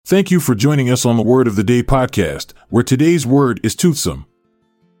Thank you for joining us on the Word of the Day podcast, where today's word is toothsome.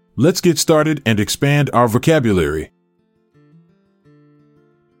 Let's get started and expand our vocabulary.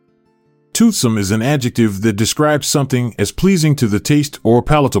 Toothsome is an adjective that describes something as pleasing to the taste or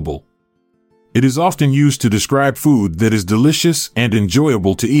palatable. It is often used to describe food that is delicious and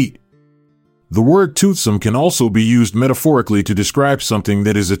enjoyable to eat. The word toothsome can also be used metaphorically to describe something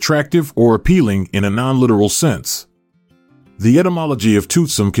that is attractive or appealing in a non-literal sense. The etymology of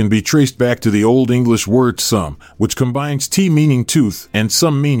toothsome can be traced back to the Old English word some, which combines t meaning tooth and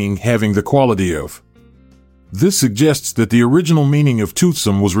some meaning having the quality of. This suggests that the original meaning of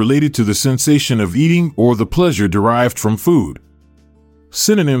toothsome was related to the sensation of eating or the pleasure derived from food.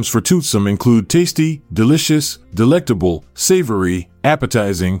 Synonyms for toothsome include tasty, delicious, delectable, savory,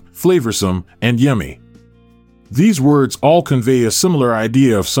 appetizing, flavorsome, and yummy. These words all convey a similar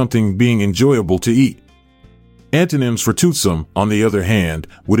idea of something being enjoyable to eat. Antonyms for toothsome, on the other hand,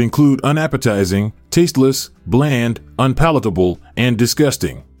 would include unappetizing, tasteless, bland, unpalatable, and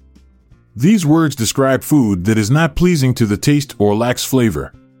disgusting. These words describe food that is not pleasing to the taste or lacks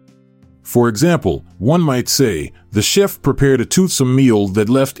flavor. For example, one might say, the chef prepared a toothsome meal that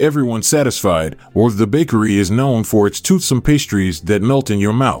left everyone satisfied, or the bakery is known for its toothsome pastries that melt in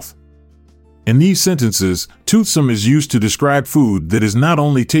your mouth. In these sentences, toothsome is used to describe food that is not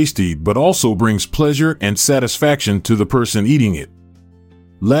only tasty but also brings pleasure and satisfaction to the person eating it.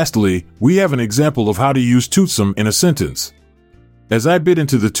 Lastly, we have an example of how to use toothsome in a sentence. As I bit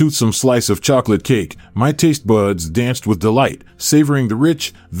into the toothsome slice of chocolate cake, my taste buds danced with delight, savoring the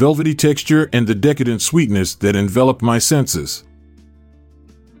rich, velvety texture and the decadent sweetness that enveloped my senses.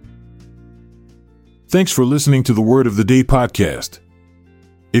 Thanks for listening to the Word of the Day podcast.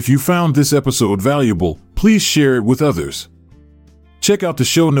 If you found this episode valuable, please share it with others. Check out the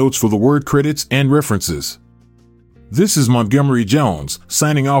show notes for the word credits and references. This is Montgomery Jones,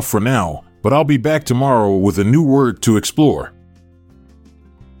 signing off for now, but I'll be back tomorrow with a new word to explore.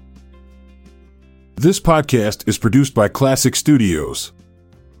 This podcast is produced by Classic Studios.